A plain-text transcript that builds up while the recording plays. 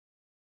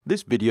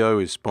This video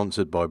is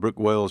sponsored by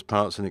Brookwell's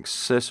Parts and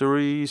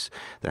Accessories.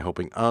 They're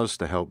helping us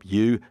to help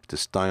you to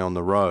stay on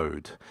the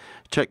road.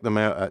 Check them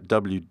out at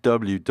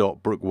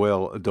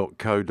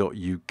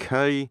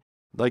www.brookwell.co.uk.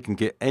 They can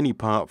get any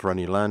part for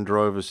any Land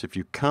Rovers. If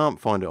you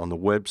can't find it on the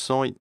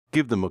website,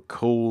 give them a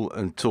call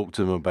and talk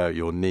to them about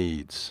your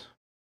needs.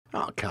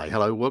 Okay,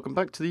 hello, welcome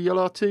back to the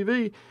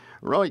LRTV.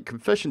 Right,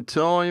 confession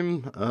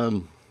time.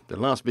 The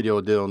last video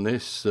I did on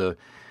this,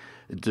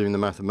 doing the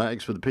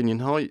mathematics for the pinion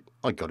height,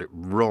 I got it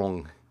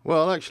wrong.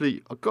 Well,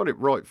 actually, I got it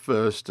right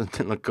first, and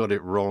then I got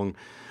it wrong.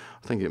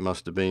 I think it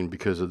must have been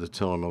because of the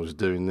time I was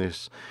doing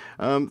this.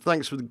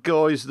 Thanks for the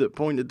guys that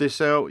pointed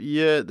this out.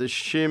 Yeah, the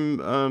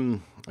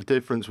shim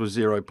difference was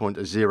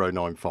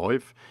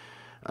 0.095.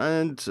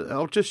 And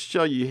I'll just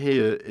show you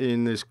here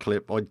in this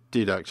clip, I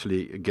did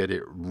actually get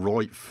it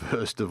right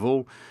first of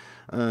all.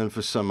 And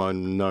for some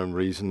unknown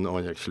reason,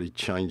 I actually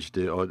changed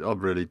it. I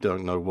really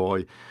don't know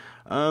why.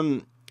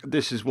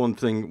 This is one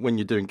thing when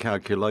you're doing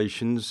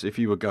calculations. If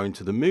you were going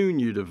to the moon,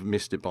 you'd have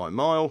missed it by a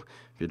mile.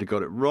 If you'd have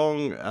got it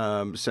wrong,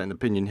 setting the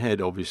pinion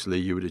head, obviously,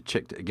 you would have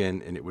checked it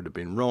again and it would have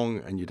been wrong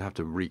and you'd have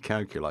to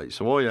recalculate.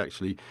 So I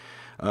actually,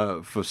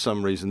 for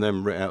some reason,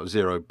 then wrote out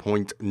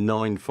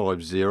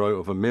 0.950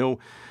 of a mil.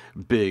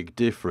 Big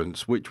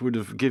difference, which would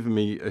have given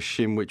me a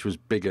shim which was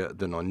bigger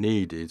than I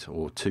needed,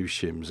 or 2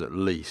 shims at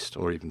least,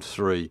 or even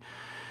 3.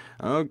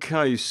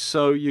 Okay,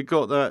 so you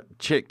got that.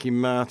 Check your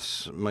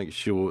maths. Make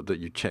sure that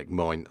you check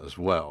mine as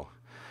well.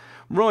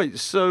 Right,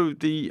 so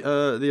the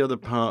other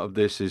part of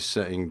this is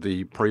setting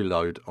the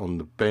preload on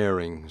the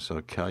bearings.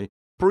 Okay,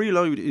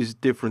 preload is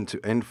different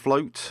to end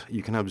float.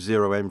 You can have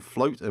 0 end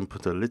float and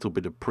put a little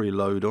bit of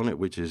preload on it,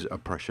 which is a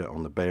pressure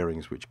on the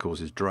bearings, which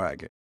causes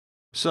drag.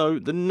 So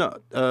the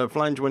nut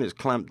flange, when it's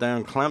clamped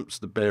down, clamps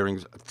the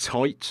bearings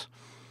tight.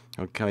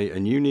 Okay,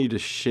 and you need a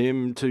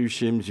shim, 2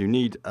 shims. You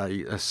need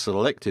a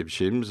selective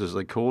shims, as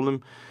they call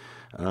them,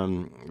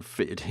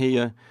 fitted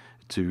here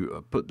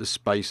to put the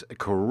space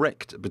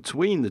correct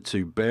between the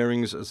 2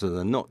 bearings so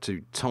they're not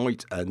too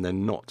tight and they're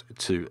not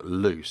too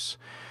loose.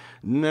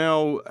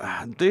 Now,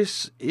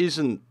 this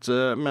isn't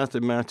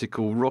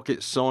mathematical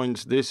rocket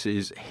science. This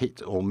is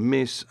hit or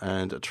miss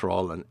and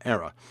trial and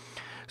error.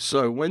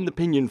 So when the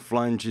pinion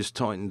flange is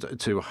tightened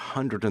to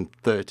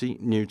 130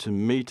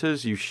 Newton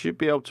meters, you should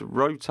be able to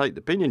rotate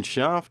the pinion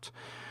shaft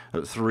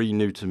at 3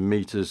 Newton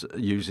meters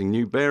using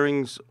new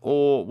bearings,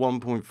 or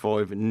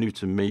 1.5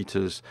 Newton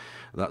meters,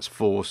 that's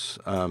force,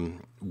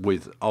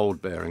 with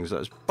old bearings.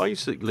 That's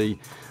basically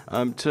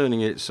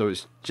turning it so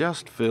it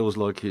just feels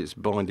like it's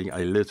binding a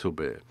little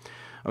bit.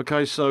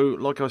 Okay, so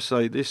like I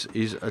say, this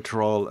is a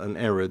trial and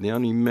error. The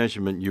only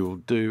measurement you will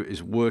do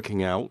is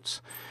working out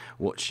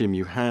what shim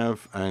you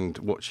have and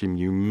what shim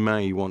you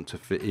may want to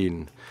fit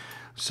in.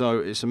 So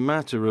it's a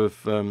matter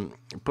of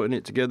putting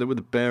it together with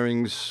the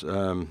bearings,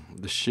 the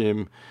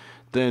shim,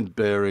 then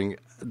bearing,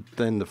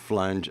 then the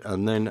flange,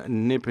 and then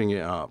nipping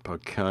it up.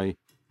 Okay,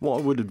 what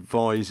I would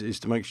advise is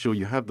to make sure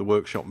you have the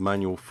workshop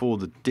manual for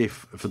the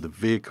diff for the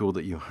vehicle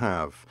that you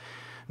have.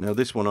 Now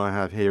this one I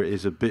have here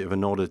is a bit of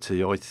an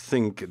oddity. I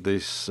think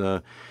this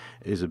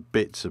is a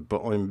bit,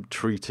 but I'm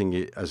treating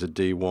it as a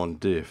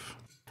D1 diff.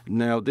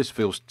 Now this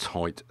feels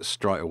tight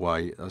straight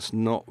away. That's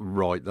not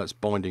right. That's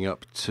binding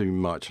up too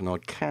much, and I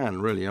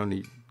can really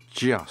only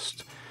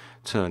just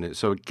turn it.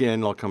 So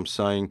again, like I'm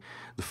saying,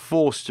 the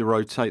force to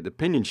rotate the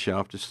pinion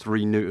shaft is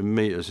 3 Newton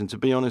meters, and to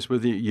be honest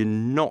with you, you're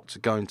not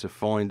going to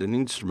find an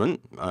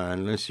instrument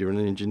unless you're an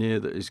engineer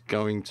that is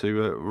going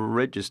to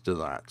register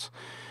that.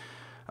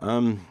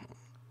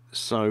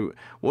 So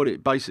what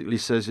it basically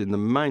says in the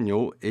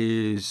manual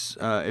is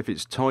if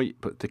it's tight,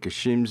 put thicker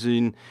shims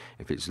in.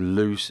 If it's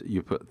loose,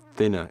 you put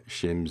thinner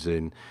shims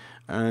in.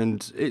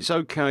 And it's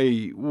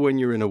okay when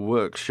you're in a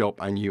workshop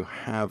and you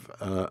have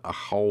a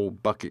whole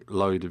bucket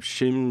load of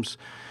shims.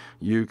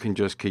 You can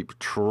just keep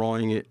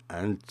trying it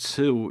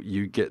until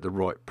you get the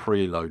right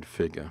preload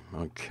figure.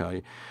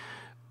 Okay,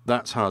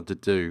 that's hard to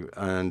do,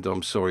 and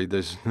I'm sorry,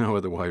 there's no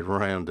other way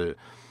around it.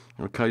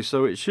 Okay,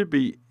 so it should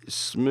be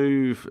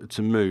smooth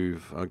to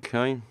move.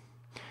 Okay,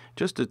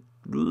 just a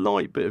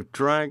light bit of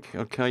drag.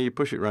 Okay, you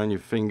push it around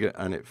your finger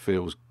and it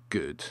feels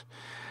good.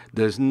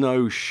 There's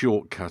no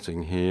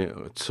shortcutting here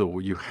at all.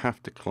 You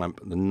have to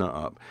clamp the nut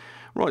up.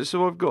 Right,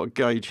 so I've got a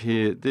gauge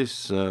here.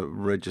 This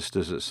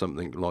registers at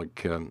something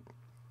like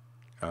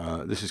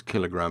this is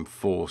kilogram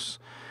force.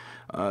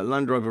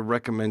 Land Rover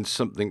recommends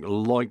something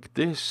like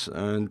this,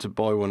 and to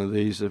buy one of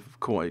these, they're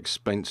quite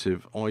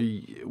expensive.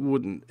 I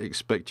wouldn't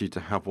expect you to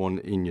have one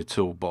in your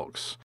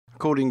toolbox.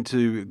 According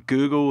to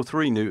Google,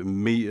 3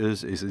 Newton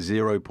meters is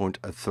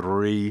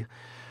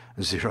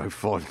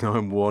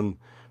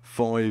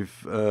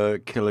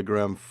 0.30591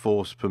 kilogram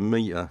force per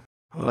meter.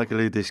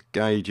 Luckily, this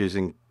gauge is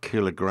in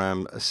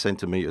kilogram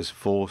centimeters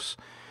force,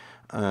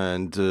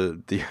 and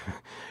the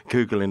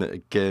Googling it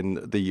again,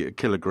 the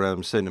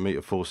kilogram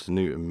centimeter force to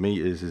Newton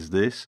meters is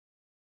this.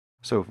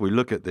 So if we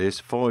look at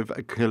this, 5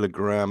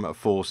 kilogram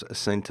force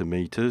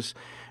centimeters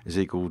is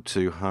equal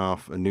to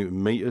half a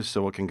Newton meters,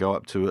 so I can go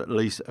up to at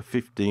least a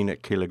 15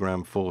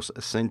 kilogram force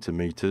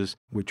centimeters,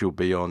 which will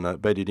be on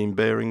bedded in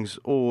bearings,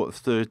 or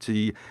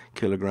 30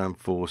 kilogram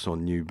force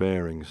on new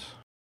bearings.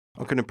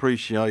 I can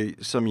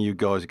appreciate some of you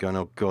guys are going,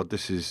 oh God,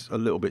 this is a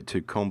little bit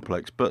too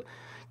complex, but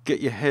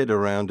get your head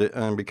around it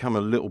and become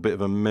a little bit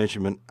of a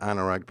measurement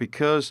anorak,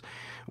 because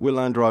we're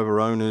Land Rover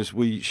owners,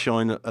 we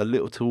shine a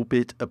little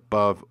bit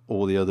above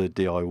all the other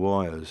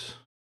DIYers.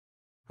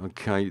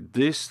 Okay,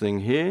 this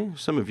thing here,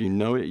 some of you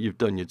know it, you've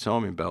done your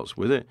timing belts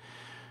with it,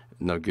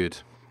 no good.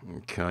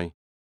 Okay,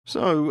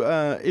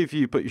 so if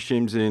you put your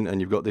shims in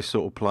and you've got this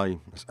sort of play,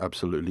 it's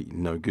absolutely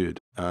no good,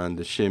 and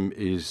the shim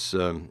is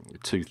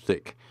too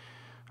thick.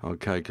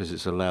 Okay, because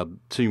it's allowed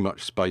too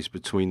much space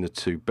between the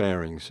two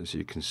bearings, as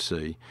you can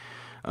see.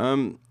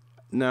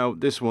 Now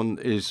this one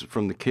is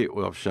from the kit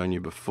I've shown you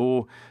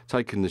before,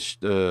 taken the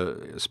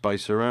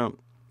spacer out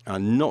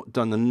and not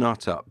done the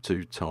nut up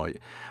too tight.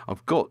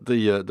 I've got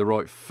the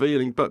right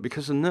feeling, but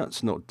because the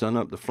nut's not done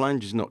up, the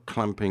flange is not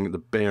clamping the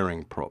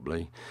bearing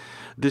properly.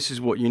 This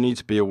is what you need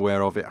to be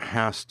aware of. It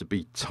has to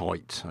be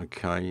tight,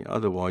 okay?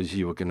 Otherwise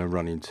you are going to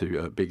run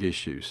into big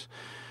issues.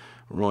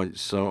 Right,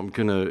 so I'm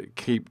going to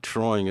keep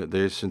trying at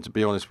this, and to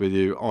be honest with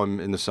you, I'm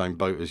in the same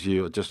boat as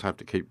you. I just have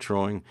to keep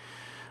trying.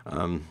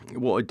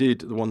 What I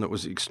did, the one that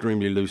was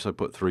extremely loose, I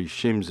put 3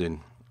 shims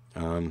in.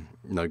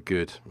 No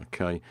good,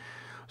 okay.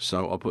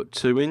 So I put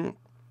 2 in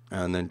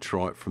and then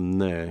try it from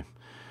there.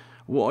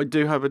 What I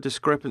do have a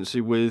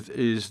discrepancy with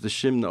is the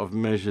shim that I've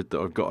measured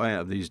that I've got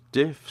out of these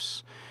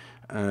diffs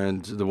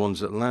and the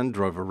ones that Land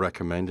Rover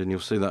recommend, and you'll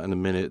see that in a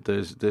minute.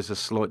 There's a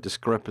slight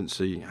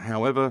discrepancy.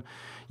 However,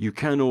 you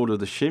can order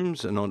the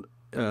shims, and I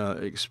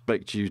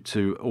expect you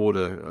to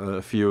order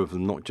a few of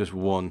them, not just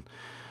one.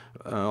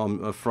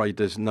 I'm afraid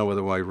there's no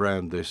other way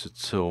around this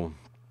at all.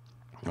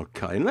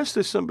 Okay, unless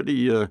there's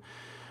somebody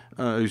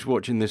who's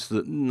watching this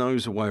that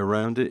knows a way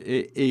around it,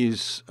 it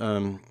is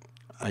a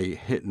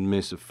hit and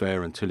miss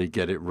affair until you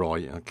get it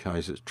right.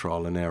 Okay, so it's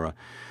trial and error.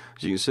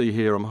 As you can see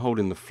here, I'm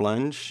holding the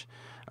flange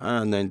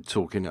and then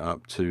torquing it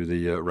up to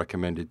the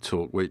recommended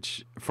torque,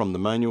 which from the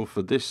manual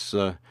for this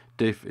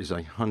diff is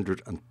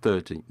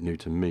 130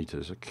 Newton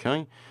meters.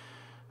 Okay,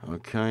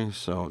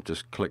 so I'll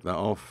just click that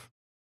off.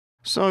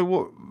 So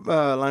what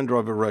Land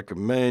Rover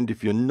recommend,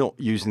 if you're not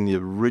using the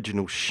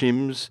original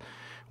shims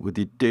with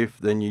your diff,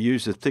 then you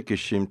use the thicker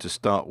shim to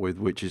start with,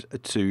 which is a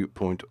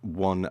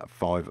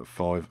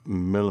 2.155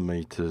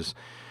 millimeters.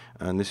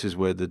 And this is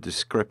where the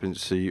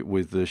discrepancy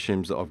with the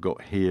shims that I've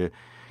got here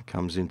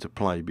comes into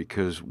play,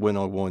 because when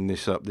I wind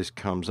this up, this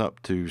comes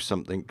up to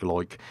something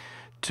like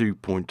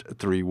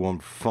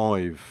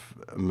 2.315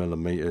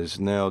 millimeters.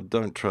 Now,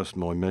 don't trust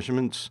my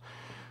measurements.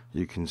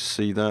 You can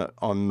see that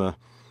I'm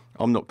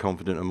not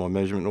confident in my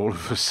measurement all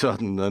of a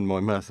sudden and my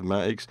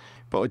mathematics,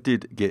 but I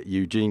did get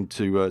Eugene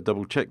to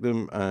double check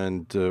them,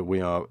 and we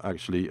are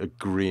actually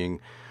agreeing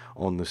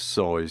on the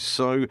size.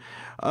 So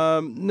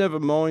never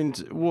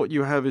mind. What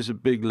you have is a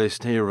big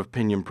list here of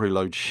Pinion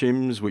Preload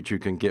Shims, which you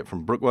can get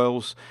from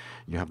Brookwell's.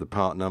 You have the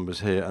part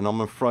numbers here, and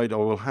I'm afraid I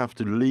will have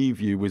to leave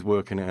you with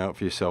working it out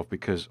for yourself,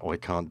 because I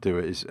can't do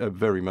it. It's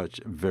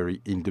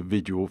very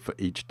individual for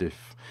each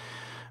diff.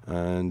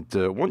 And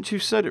once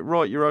you've said it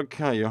right, you're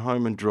okay, you're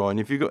home and dry. And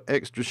if you've got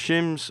extra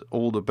shims,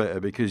 all the better,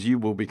 because you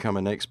will become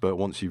an expert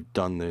once you've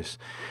done this.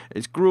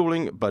 It's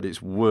grueling, but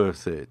it's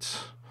worth it.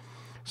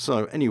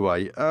 So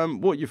anyway,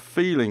 what you're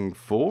feeling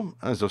for,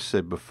 as I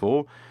said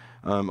before,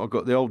 I've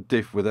got the old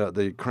diff without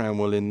the crown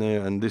wheel in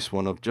there, and this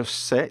one I've just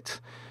set.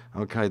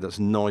 Okay, that's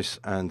nice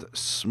and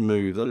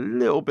smooth. A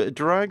little bit of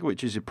drag,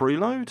 which is a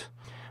preload.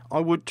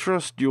 I would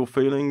trust your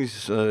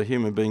feelings.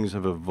 Human beings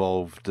have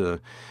evolved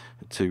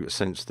to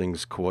sense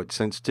things quite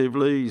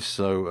sensitively,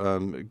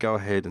 so go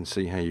ahead and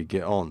see how you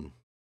get on.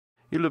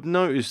 You'll have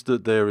noticed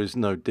that there is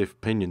no diff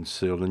pinion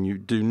seal, and you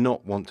do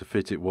not want to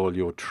fit it while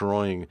you're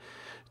trying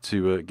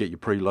to get your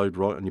preload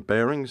right on your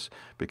bearings,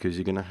 because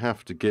you're going to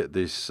have to get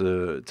this,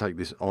 take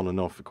this on and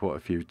off for quite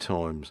a few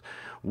times.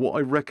 What I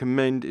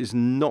recommend is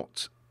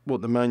not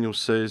what the manual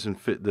says and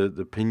fit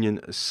the pinion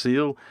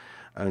seal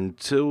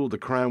until the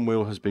crown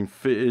wheel has been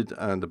fitted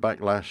and the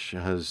backlash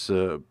has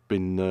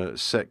been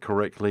set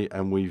correctly,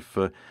 and we've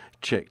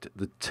checked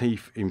the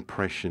teeth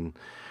impression.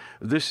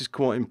 This is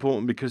quite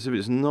important, because if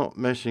it's not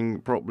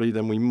meshing properly,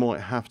 then we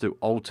might have to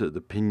alter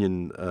the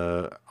pinion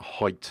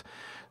height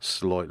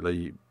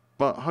slightly.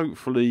 But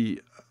hopefully,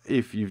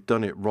 if you've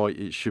done it right,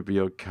 it should be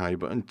okay.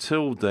 But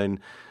until then,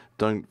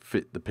 don't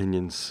fit the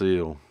pinion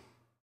seal.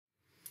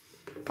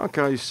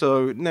 Okay,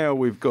 so now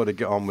we've got to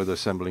get on with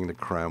assembling the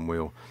crown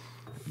wheel.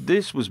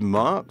 This was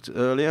marked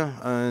earlier,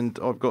 and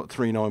I've got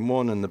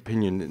 391, and the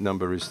pinion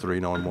number is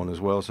 391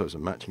 as well, so it's a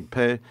matching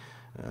pair.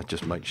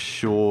 Just make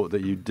sure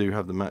that you do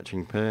have the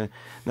matching pair.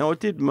 Now, I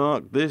did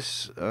mark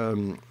this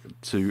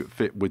to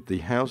fit with the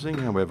housing,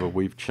 however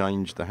we've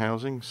changed the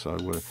housing,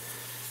 so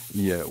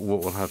yeah,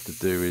 what we'll have to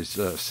do is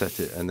set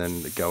it and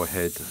then go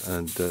ahead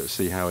and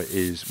see how it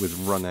is with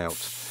run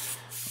out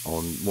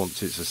on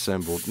once it's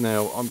assembled.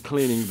 Now, I'm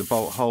cleaning the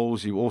bolt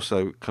holes. You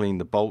also clean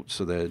the bolts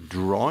so they're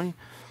dry,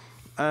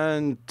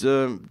 And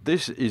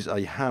this is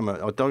a hammer.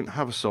 I don't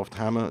have a soft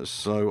hammer,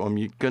 so I'm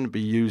going to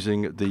be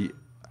using the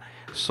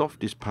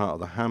softest part of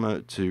the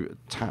hammer to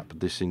tap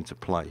this into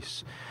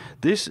place.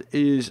 This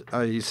is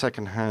a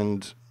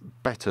second-hand,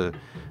 better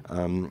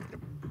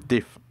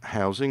diff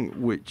housing,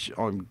 which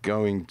I'm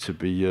going to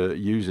be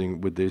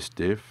using with this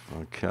diff.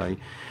 Okay,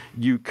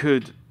 you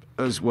could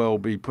as well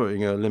be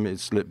putting a limited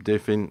slip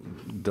diff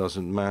in,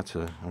 doesn't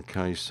matter.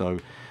 Okay, so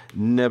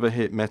never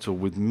hit metal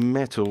with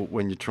metal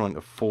when you're trying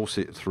to force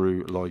it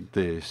through like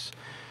this.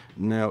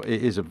 Now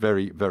it is a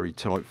very, very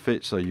tight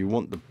fit, so you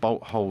want the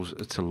bolt holes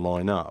to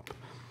line up.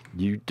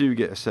 You do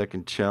get a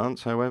second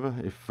chance, however,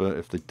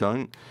 if they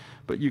don't.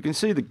 But you can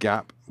see the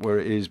gap where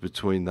it is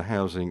between the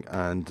housing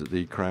and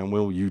the crown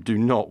wheel. You do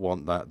not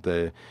want that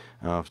there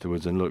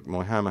afterwards. And look,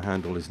 my hammer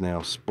handle is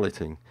now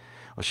splitting.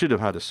 I should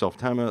have had a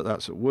soft hammer.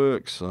 That's at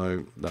work,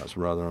 so that's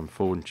rather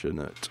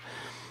unfortunate.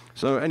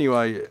 So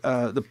anyway,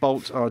 the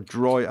bolts are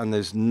dry and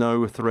there's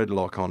no thread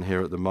lock on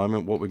here at the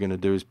moment. What we're going to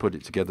do is put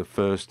it together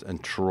first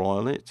and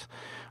trial it.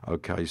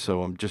 Okay,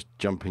 so I'm just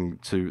jumping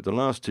to the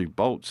last two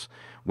bolts,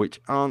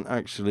 which aren't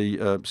actually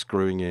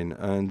screwing in,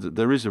 and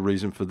there is a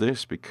reason for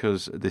this,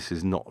 because this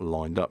is not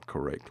lined up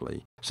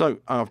correctly. So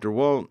after a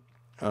while,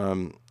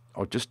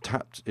 I just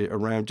tapped it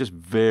around just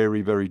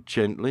very, very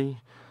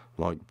gently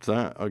like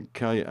that.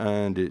 Okay,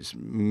 and it's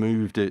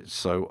moved it,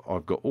 so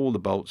I've got all the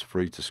bolts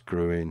free to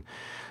screw in.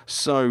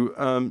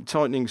 So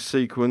tightening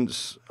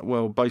sequence,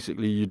 well,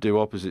 basically you do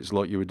opposites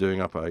like you were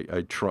doing up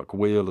a truck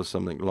wheel or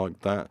something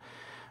like that.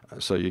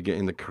 So you're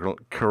getting the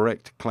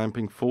correct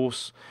clamping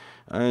force,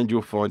 and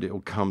you'll find it will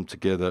come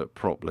together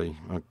properly.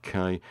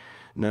 Okay,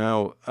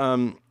 now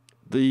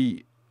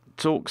the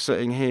torque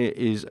setting here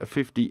is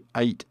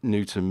 58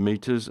 Newton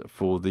meters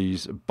for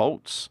these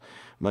bolts.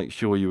 Make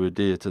sure you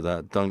adhere to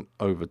that, don't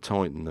over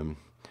tighten them.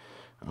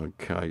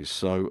 Okay,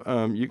 so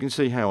you can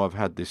see how I've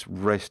had this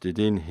rested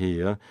in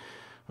here.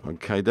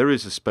 Okay, there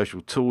is a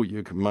special tool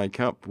you can make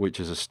up,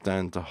 which is a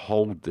stand to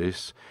hold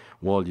this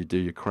while you do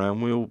your crown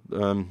wheel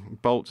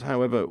bolts.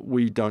 However,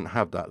 we don't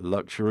have that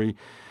luxury,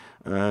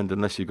 and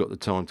unless you've got the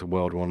time to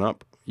weld one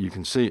up, you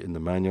can see it in the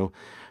manual.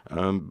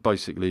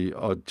 Basically,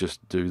 I'd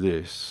just do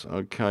this.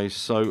 Okay,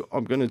 so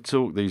I'm going to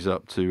torque these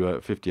up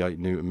to 58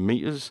 Newton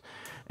meters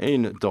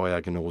in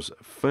diagonals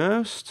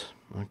first.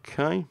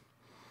 Okay,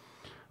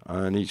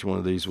 and each one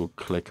of these will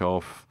click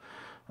off.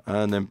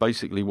 And then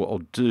basically what I'll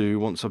do,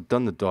 once I've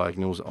done the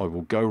diagonals, I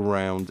will go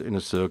round in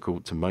a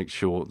circle to make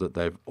sure that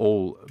they've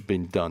all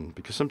been done,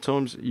 because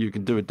sometimes you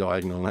can do a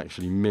diagonal and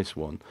actually miss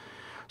one.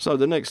 So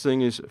the next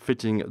thing is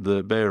fitting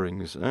the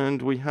bearings,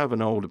 and we have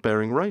an old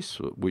bearing race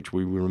which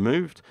we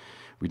removed.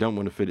 We don't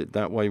want to fit it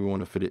that way, we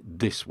want to fit it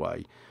this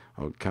way.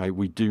 Okay,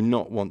 we do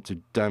not want to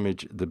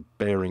damage the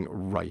bearing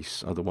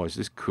race, otherwise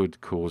this could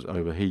cause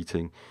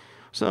overheating.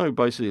 So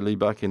basically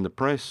back in the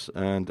press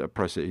and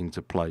press it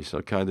into place.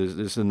 Okay,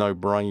 there's a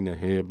no-brainer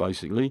here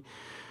basically.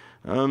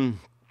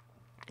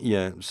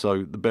 Yeah,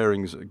 so the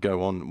bearings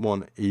go on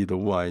one either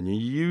way, and you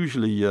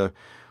usually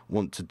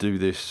want to do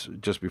this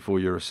just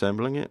before you're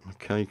assembling it.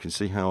 Okay, you can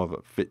see how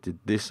I've fitted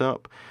this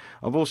up.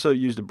 I've also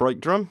used a brake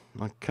drum.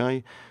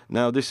 Okay,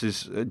 now this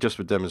is just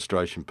for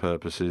demonstration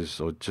purposes.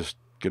 I'm just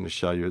going to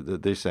show you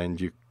that this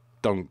end you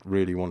don't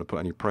really want to put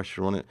any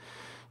pressure on it.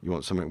 You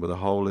want something with a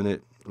hole in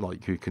it,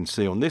 like you can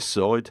see on this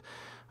side.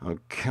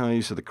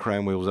 Okay, so the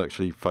crown wheel is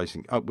actually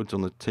facing upwards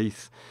on the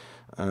teeth,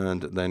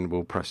 and then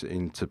we'll press it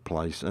into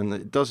place, and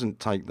it doesn't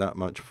take that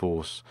much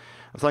force.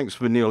 Thanks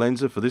for Neil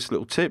Enzer for this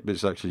little tip.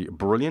 It's actually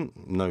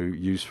brilliant. No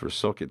use for a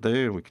socket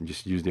there, we can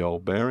just use the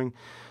old bearing,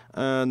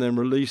 and then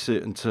release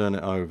it and turn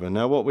it over.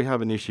 Now what we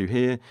have an issue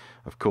here,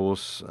 of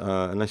course,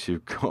 unless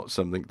you've got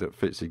something that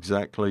fits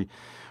exactly,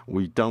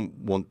 we don't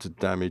want to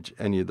damage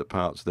any of the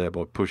parts there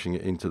by pushing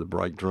it into the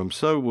brake drum,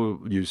 so we'll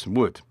use some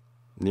wood.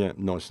 Yeah,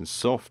 nice and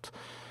soft,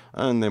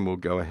 and then we'll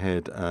go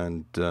ahead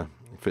and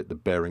fit the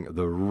bearing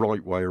the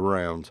right way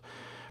around.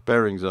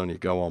 Bearings only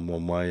go on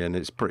one way, and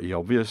it's pretty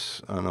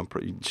obvious, and I'm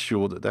pretty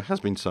sure that there has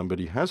been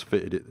somebody who has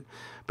fitted it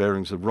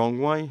bearings the wrong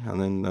way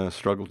and then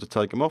struggled to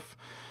take them off.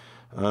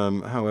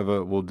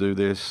 However, we'll do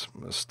this,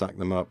 stack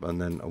them up,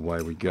 and then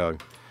away we go.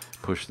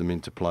 Push them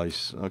into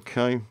place.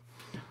 Okay,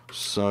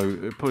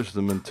 so push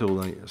them until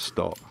they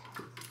stop.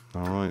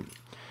 All right,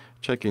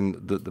 checking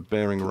that the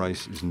bearing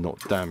race is not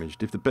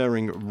damaged. If the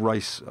bearing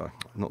race,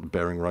 not the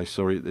bearing race,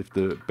 sorry, if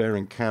the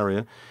bearing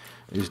carrier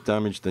is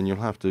damaged, then you'll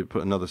have to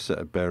put another set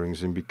of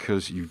bearings in,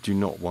 because you do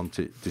not want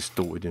it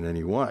distorted in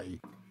any way.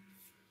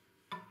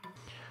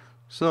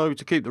 So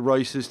to keep the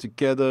races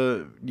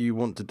together, you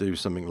want to do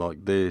something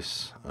like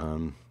this.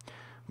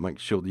 Make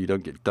sure that you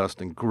don't get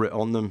dust and grit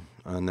on them,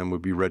 and then we'll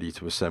be ready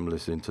to assemble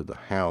this into the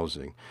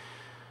housing.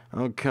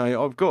 Okay,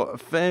 I've got a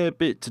fair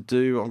bit to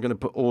do. I'm going to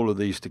put all of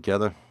these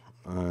together,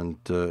 and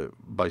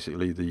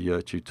basically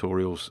the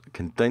tutorial's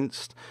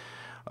condensed.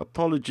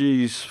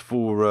 Apologies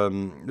for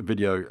the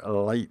video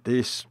late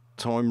this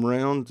time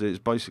round. It's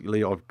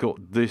basically I've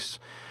got this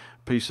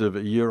piece of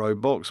Euro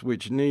box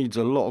which needs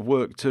a lot of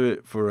work to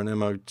it for an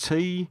MOT,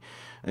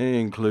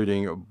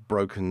 including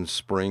broken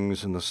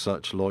springs and the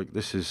such like.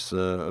 This is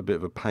a bit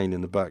of a pain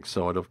in the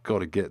backside. I've got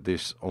to get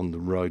this on the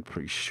road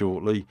pretty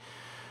shortly.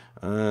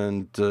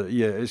 And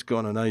yeah, it's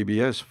got an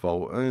ABS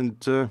fault.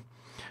 And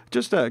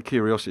just out of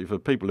curiosity, for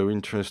people who are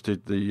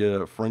interested,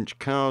 the French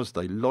cars,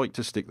 they like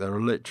to stick their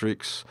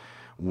electrics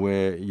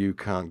where you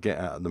can't get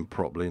at them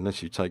properly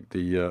unless you take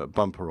the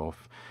bumper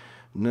off.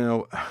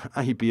 Now,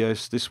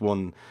 ABS, this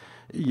one,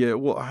 yeah,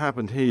 what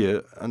happened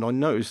here, and I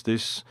noticed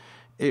this,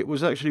 it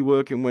was actually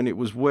working when it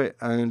was wet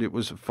and it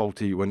was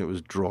faulty when it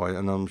was dry,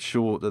 and I'm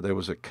sure that there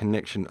was a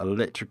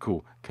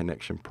electrical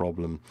connection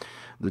problem.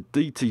 The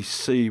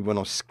DTC, when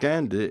I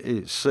scanned it,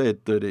 it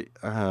said that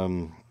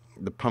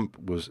the pump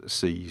was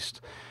seized,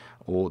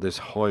 or there's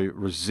high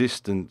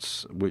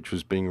resistance, which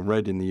was being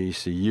read in the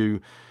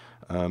ECU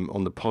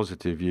on the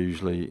positive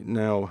usually.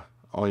 Now,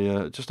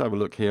 I just have a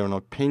look here, and I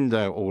pinned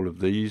out all of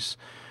these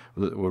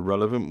that were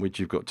relevant, which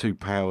you've got 2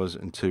 powers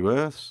and 2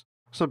 earths.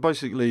 So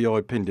basically I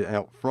pinned it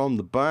out from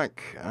the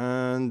back,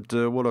 and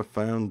what I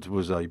found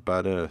was a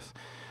bad earth.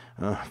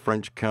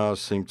 French cars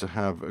seem to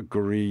have a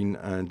green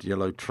and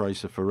yellow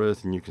tracer for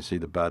earth, and you can see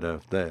the bad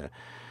earth there.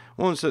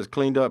 Once that's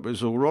cleaned up,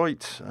 it's all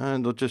right,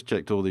 and I just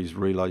checked all these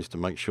relays to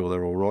make sure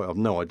they're all right. I've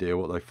no idea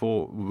what they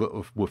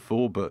were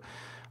for, but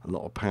a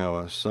lot of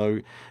power. So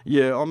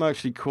yeah, I'm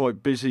actually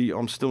quite busy.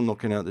 I'm still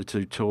knocking out the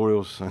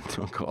tutorials, and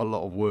I've got a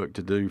lot of work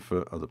to do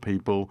for other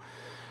people.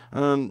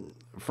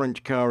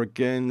 French car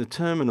again. The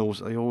terminals,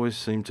 they always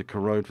seem to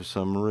corrode for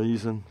some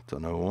reason.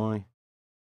 Don't know why.